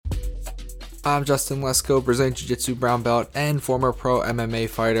I'm Justin Lesko, Brazilian Jiu-Jitsu brown belt and former pro MMA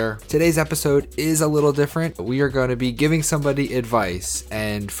fighter. Today's episode is a little different. We are going to be giving somebody advice,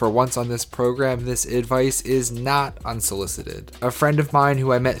 and for once on this program, this advice is not unsolicited. A friend of mine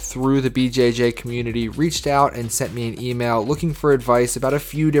who I met through the BJJ community reached out and sent me an email looking for advice about a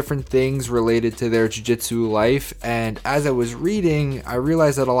few different things related to their jiu-jitsu life, and as I was reading, I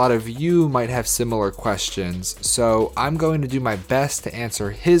realized that a lot of you might have similar questions, so I'm going to do my best to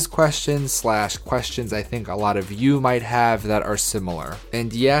answer his questions I think a lot of you might have that are similar.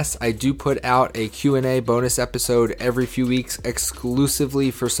 And yes, I do put out a Q&A bonus episode every few weeks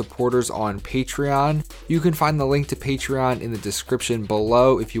exclusively for supporters on Patreon. You can find the link to Patreon in the description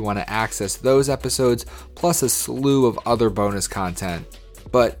below if you want to access those episodes, plus a slew of other bonus content.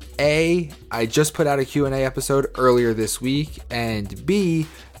 But A, I just put out a Q&A episode earlier this week, and B,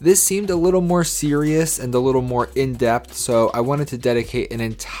 this seemed a little more serious and a little more in-depth, so I wanted to dedicate an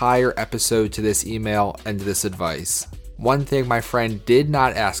entire episode to this email and this advice. One thing my friend did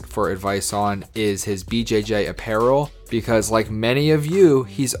not ask for advice on is his BJJ apparel, because like many of you,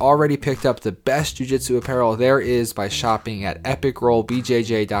 he's already picked up the best jiu-jitsu apparel there is by shopping at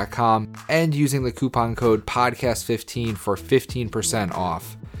epicrollbjj.com and using the coupon code podcast15 for 15%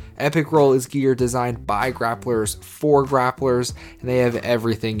 off. Epic Roll is gear designed by grapplers for grapplers, and they have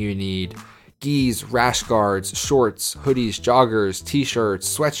everything you need. Gis, rash guards, shorts, hoodies, joggers,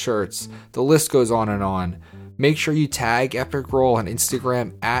 t-shirts, sweatshirts, the list goes on and on. Make sure you tag Epic Roll on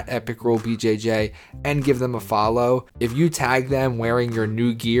Instagram at epicrollbjj and give them a follow. If you tag them wearing your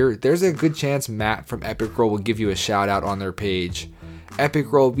new gear, there's a good chance Matt from Epic Roll will give you a shout out on their page.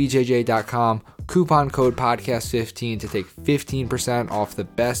 epicrollbjj.com, coupon code podcast15 to take 15% off the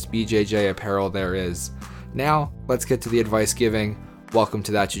best BJJ apparel there is. Now, let's get to the advice giving. Welcome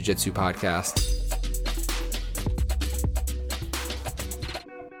to That Jiu-Jitsu Podcast.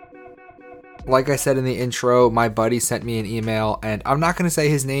 Like I said in the intro, my buddy sent me an email, and I'm not going to say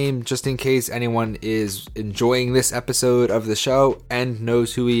his name just in case anyone is enjoying this episode of the show and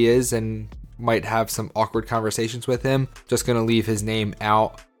knows who he is and might have some awkward conversations with him. Just going to leave his name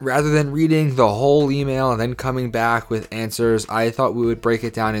out. Rather than reading the whole email and then coming back with answers, I thought we would break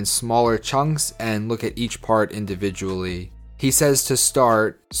it down in smaller chunks and look at each part individually. He says to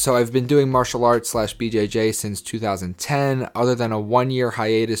start, so I've been doing martial arts / BJJ since 2010. Other than a 1-year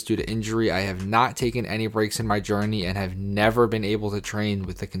hiatus due to injury, I have not taken any breaks in my journey and have never been able to train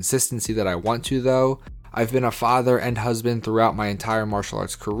with the consistency that I want to though. I've been a father and husband throughout my entire martial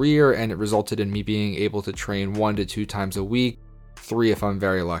arts career, and it resulted in me being able to train 1 to 2 times a week, 3 if I'm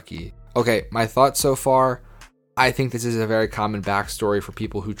very lucky. Okay, my thoughts so far, I think this is a very common backstory for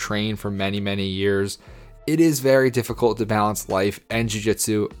people who train for many, many years. It is very difficult to balance life and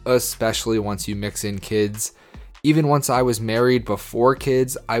jiu-jitsu, especially once you mix in kids. Even once I was married before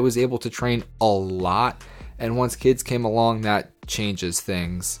kids, I was able to train a lot, and once kids came along, that changes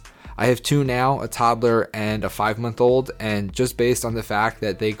things. I have 2 now, a toddler and a 5-month-old, and just based on the fact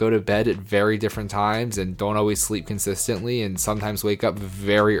that they go to bed at very different times and don't always sleep consistently and sometimes wake up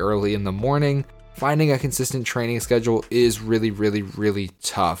very early in the morning, finding a consistent training schedule is really, really, really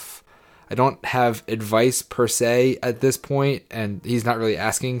tough. I don't have advice per se at this point, and he's not really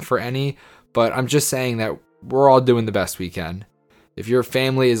asking for any, but I'm just saying that we're all doing the best we can. If your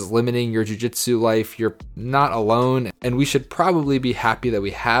family is limiting your jiu-jitsu life, you're not alone, and we should probably be happy that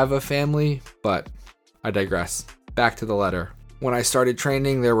we have a family, but I digress. Back to the letter. When I started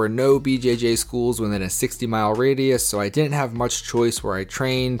training, there were no BJJ schools within a 60-mile radius, so I didn't have much choice where I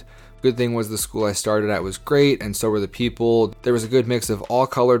trained. Good thing was the school I started at was great, and so were the people. There was a good mix of all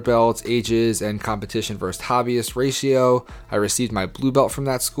colored belts, ages, and competition versus hobbyist ratio. I received my blue belt from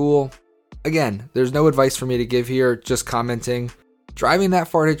that school. Again, there's no advice for me to give here, just commenting. Driving that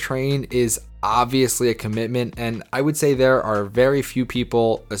far to train is obviously a commitment, and I would say there are very few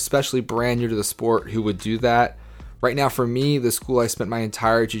people, especially brand new to the sport, who would do that. Right now for me, the school I spent my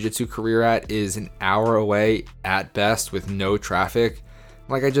entire jiu-jitsu career at is an hour away at best with no traffic.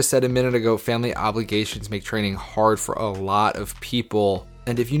 Like I just said a minute ago, family obligations make training hard for a lot of people.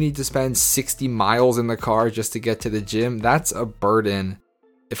 And if you need to spend 60 miles in the car just to get to the gym, that's a burden.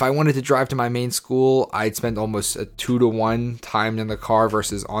 If I wanted to drive to my main school, I'd spend almost a 2-to-1 time in the car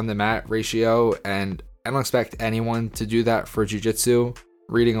versus on the mat ratio. And I don't expect anyone to do that for jiu-jitsu.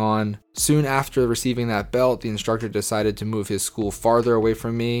 Reading on, soon after receiving that belt, the instructor decided to move his school farther away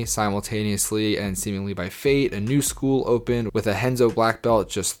from me. Simultaneously and seemingly by fate, a new school opened with a Henzo black belt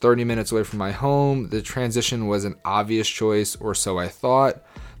just 30 minutes away from my home. The transition was an obvious choice, or so I thought.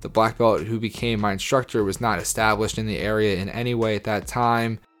 The black belt who became my instructor was not established in the area in any way at that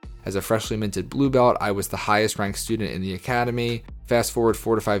time. As a freshly minted blue belt, I was the highest ranked student in the academy. Fast forward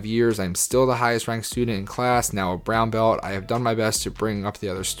 4 to 5 years, I'm still the highest ranked student in class, now a brown belt. I have done my best to bring up the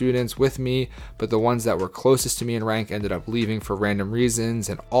other students with me, but the ones that were closest to me in rank ended up leaving for random reasons,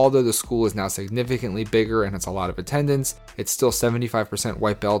 and although the school is now significantly bigger and it's a lot of attendance, it's still 75%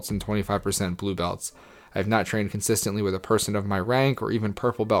 white belts and 25% blue belts. I have not trained consistently with a person of my rank, or even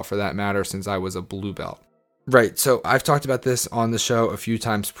purple belt for that matter, since I was a blue belt. Right, so I've talked about this on the show a few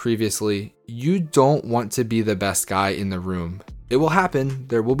times previously. You don't want to be the best guy in the room. It will happen.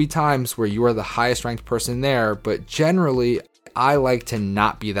 There will be times where you are the highest ranked person there, but generally, I like to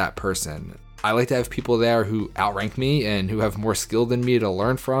not be that person. I like to have people there who outrank me and who have more skill than me to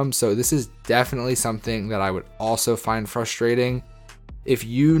learn from, so this is definitely something that I would also find frustrating. If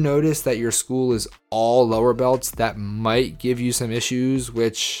you notice that your school is all lower belts, that might give you some issues,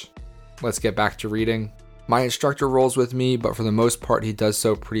 which, let's get back to reading. My instructor rolls with me, but for the most part, he does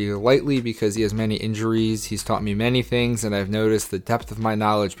so pretty lightly because he has many injuries. He's taught me many things, and I've noticed the depth of my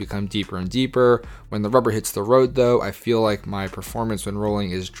knowledge become deeper and deeper. When the rubber hits the road, though, I feel like my performance when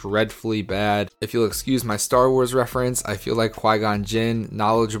rolling is dreadfully bad. If you'll excuse my Star Wars reference, I feel like Qui-Gon Jinn,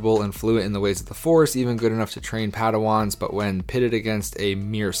 knowledgeable and fluent in the ways of the Force, even good enough to train Padawans, but when pitted against a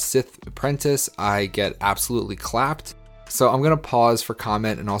mere Sith apprentice, I get absolutely clapped. So I'm going to pause for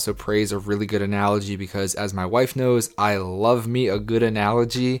comment and also praise a really good analogy because, as my wife knows, I love me a good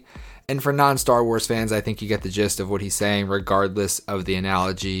analogy. And for non-Star Wars fans, I think you get the gist of what he's saying regardless of the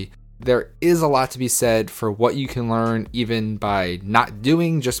analogy. There is a lot to be said for what you can learn even by not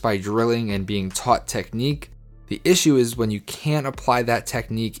doing, just by drilling and being taught technique. The issue is when you can't apply that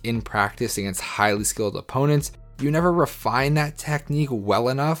technique in practice against highly skilled opponents, you never refine that technique well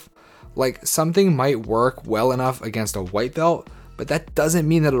enough. Like, something might work well enough against a white belt, but that doesn't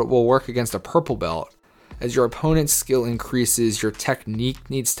mean that it will work against a purple belt. As your opponent's skill increases, your technique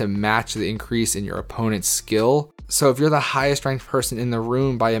needs to match the increase in your opponent's skill. So if you're the highest ranked person in the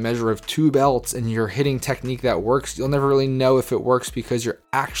room by a measure of 2 belts and you're hitting technique that works, you'll never really know if it works because you're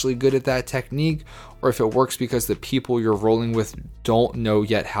actually good at that technique, or if it works because the people you're rolling with don't know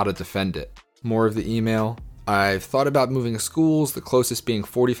yet how to defend it. More of the email. I've thought about moving schools, the closest being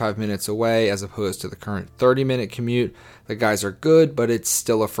 45 minutes away as opposed to the current 30-minute commute. The guys are good, but it's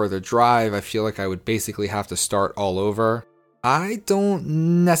still a further drive. I feel like I would basically have to start all over. I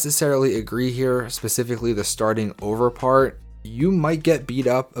don't necessarily agree here, specifically the starting over part. You might get beat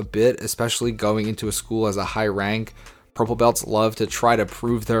up a bit, especially going into a school as a high rank. Purple belts love to try to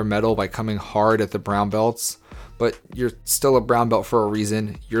prove their mettle by coming hard at the brown belts, but you're still a brown belt for a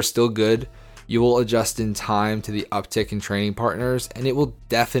reason. You're still good. You will adjust in time to the uptick in training partners, and it will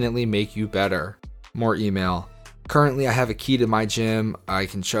definitely make you better. More email. Currently, I have a key to my gym. I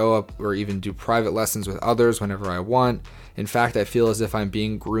can show up or even do private lessons with others whenever I want. In fact, I feel as if I'm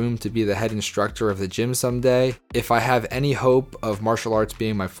being groomed to be the head instructor of the gym someday. If I have any hope of martial arts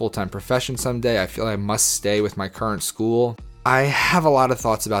being my full-time profession someday, I feel I must stay with my current school. I have a lot of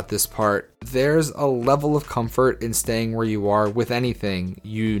thoughts about this part. There's a level of comfort in staying where you are with anything.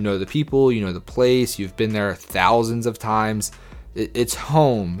 You know the people, you know the place, you've been there thousands of times. It's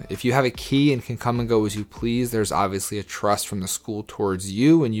home. If you have a key and can come and go as you please, there's obviously a trust from the school towards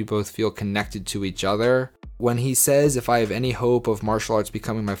you and you both feel connected to each other. When he says, if I have any hope of martial arts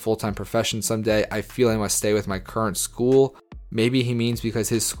becoming my full-time profession someday, I feel I must stay with my current school. Maybe he means because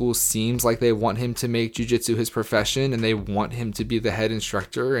his school seems like they want him to make jiu-jitsu his profession and they want him to be the head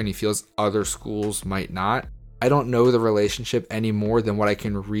instructor and he feels other schools might not. I don't know the relationship any more than what I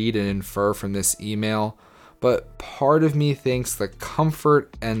can read and infer from this email, but part of me thinks the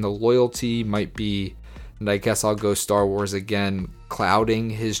comfort and the loyalty might be, and I guess I'll go Star Wars again, clouding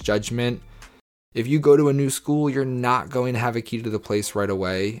his judgment. If you go to a new school, you're not going to have a key to the place right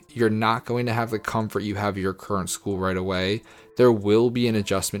away. You're not going to have the comfort you have at your current school right away. There will be an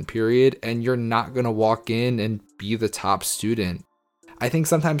adjustment period, and you're not going to walk in and be the top student. I think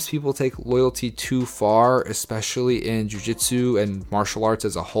sometimes people take loyalty too far, especially in jiu-jitsu and martial arts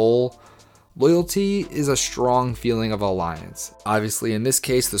as a whole. Loyalty is a strong feeling of alliance. Obviously, in this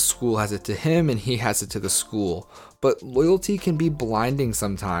case, the school has it to him and he has it to the school. But loyalty can be blinding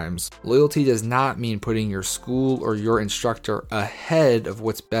sometimes. Loyalty does not mean putting your school or your instructor ahead of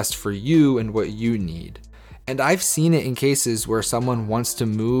what's best for you and what you need. And I've seen it in cases where someone wants to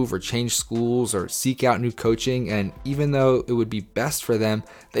move or change schools or seek out new coaching, and even though it would be best for them,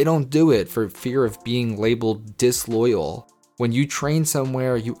 they don't do it for fear of being labeled disloyal. When you train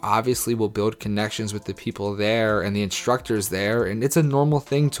somewhere, you obviously will build connections with the people there and the instructors there, and it's a normal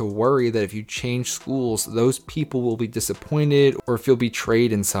thing to worry that if you change schools, those people will be disappointed or feel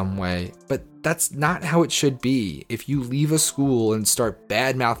betrayed in some way. But that's not how it should be. If you leave a school and start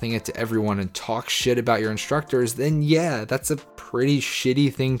bad-mouthing it to everyone and talk shit about your instructors, then yeah, that's a pretty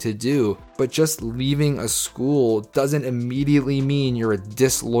shitty thing to do. But just leaving a school doesn't immediately mean you're a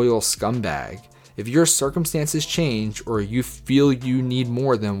disloyal scumbag. If your circumstances change or you feel you need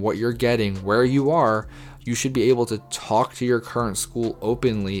more than what you're getting where you are, you should be able to talk to your current school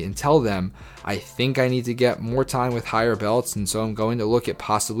openly and tell them, I think I need to get more time with higher belts, and so I'm going to look at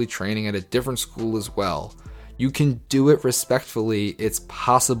possibly training at a different school as well. You can do it respectfully. It's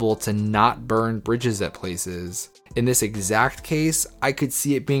possible to not burn bridges at places. In this exact case, I could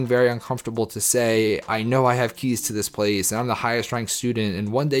see it being very uncomfortable to say, I know I have keys to this place and I'm the highest ranked student,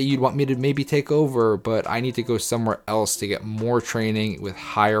 and one day you'd want me to maybe take over, but I need to go somewhere else to get more training with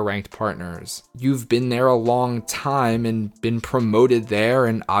higher ranked partners. You've been there a long time and been promoted there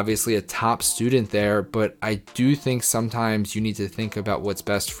and obviously a top student there, but I do think sometimes you need to think about what's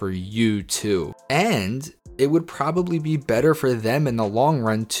best for you too. And it would probably be better for them in the long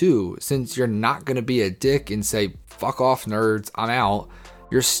run too, since you're not going to be a dick and say, fuck off nerds, I'm out.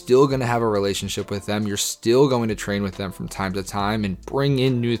 You're still going to have a relationship with them. You're still going to train with them from time to time and bring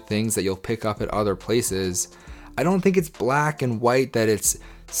in new things that you'll pick up at other places. I don't think it's black and white that it's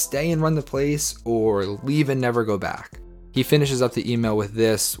stay and run the place or leave and never go back. He finishes up the email with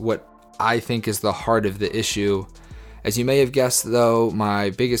this, what I think is the heart of the issue. As you may have guessed though, my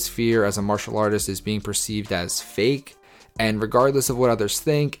biggest fear as a martial artist is being perceived as fake. And regardless of what others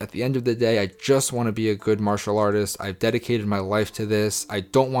think, at the end of the day, I just want to be a good martial artist. I've dedicated my life to this. I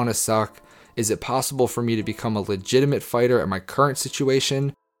don't want to suck. Is it possible for me to become a legitimate fighter at my current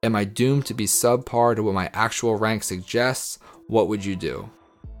situation? Am I doomed to be subpar to what my actual rank suggests? What would you do?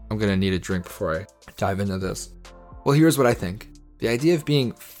 I'm going to need a drink before I dive into this. Well, here's what I think. The idea of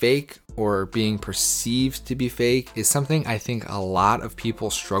being fake or being perceived to be fake is something I think a lot of people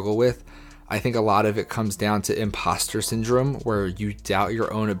struggle with. I think a lot of it comes down to imposter syndrome, where you doubt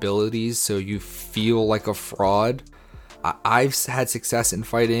your own abilities, so you feel like a fraud. I've had success in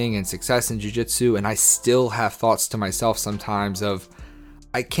fighting and success in jiu-jitsu, and I still have thoughts to myself sometimes of,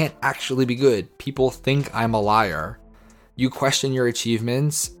 I can't actually be good. People think I'm a liar. You question your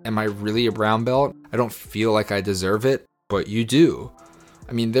achievements. Am I really a brown belt? I don't feel like I deserve it, but you do.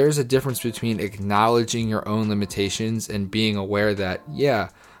 I mean, there's a difference between acknowledging your own limitations and being aware that, yeah,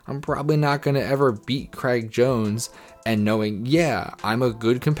 I'm probably not going to ever beat Craig Jones, and knowing, yeah, I'm a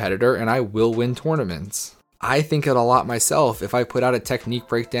good competitor and I will win tournaments. I think it a lot myself. If I put out a technique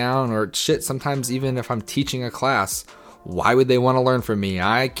breakdown or shit, sometimes even if I'm teaching a class, why would they want to learn from me?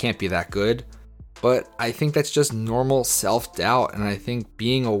 I can't be that good. But I think that's just normal self-doubt, and I think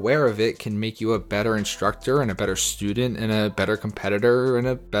being aware of it can make you a better instructor and a better student and a better competitor and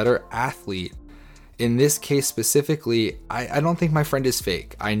a better athlete. In this case specifically, I don't think my friend is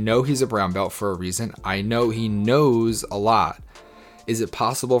fake. I know he's a brown belt for a reason. I know he knows a lot. Is it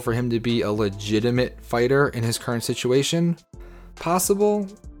possible for him to be a legitimate fighter in his current situation? Possible?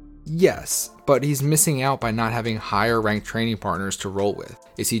 Yes, but he's missing out by not having higher ranked training partners to roll with.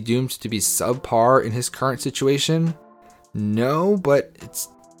 Is he doomed to be subpar in his current situation? No, but it's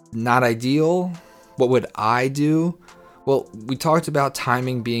not ideal. What would I do? Well, we talked about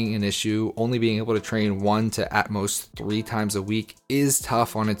timing being an issue. Only being able to train 1 to at most 3 times a week is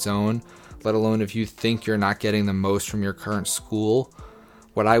tough on its own, let alone if you think you're not getting the most from your current school.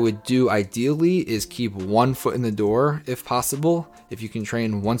 What I would do ideally is keep one foot in the door if possible. If you can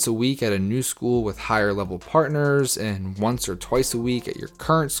train once a week at a new school with higher level partners and once or twice a week at your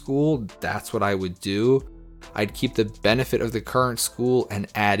current school, that's what I would do. I'd keep the benefit of the current school and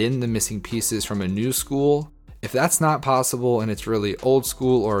add in the missing pieces from a new school. If that's not possible and it's really old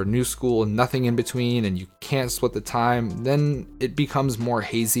school or new school, nothing in between, and you can't split the time, then it becomes more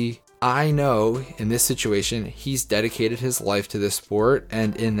hazy. I know in this situation, he's dedicated his life to this sport,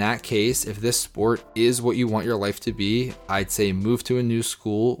 and in that case, if this sport is what you want your life to be, I'd say move to a new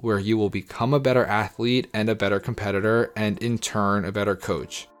school where you will become a better athlete and a better competitor, and in turn, a better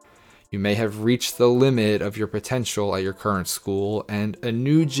coach. You may have reached the limit of your potential at your current school, and a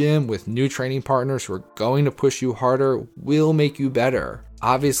new gym with new training partners who are going to push you harder will make you better.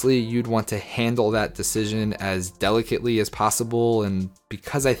 Obviously, you'd want to handle that decision as delicately as possible, and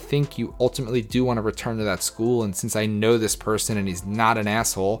because I think you ultimately do want to return to that school, and since I know this person and he's not an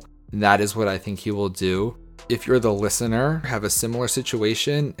asshole, that is what I think he will do. If you're the listener, have a similar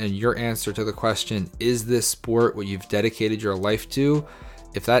situation, and your answer to the question, is this sport what you've dedicated your life to?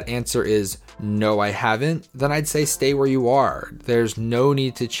 If that answer is no, I haven't, then I'd say stay where you are. There's no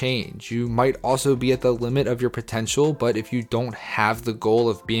need to change. You might also be at the limit of your potential, but if you don't have the goal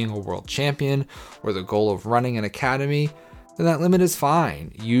of being a world champion or the goal of running an academy, then that limit is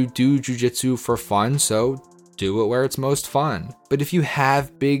fine. You do jiu-jitsu for fun, so do it where it's most fun. But if you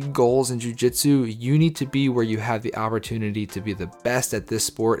have big goals in jiu-jitsu, you need to be where you have the opportunity to be the best at this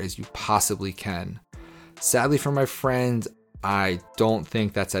sport as you possibly can. Sadly for my friend, I don't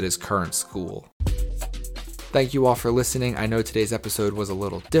think that's at his current school. Thank you all for listening. I know today's episode was a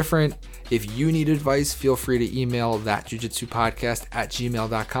little different. If you need advice, feel free to email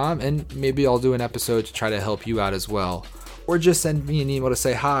thatjujitsupodcast@gmail.com and maybe I'll do an episode to try to help you out as well. Or just send me an email to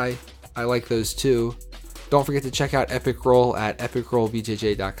say hi. I like those too. Don't forget to check out Epic Roll at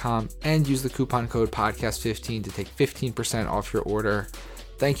epicrollbjj.com and use the coupon code podcast15 to take 15% off your order.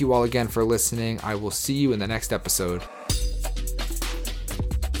 Thank you all again for listening. I will see you in the next episode.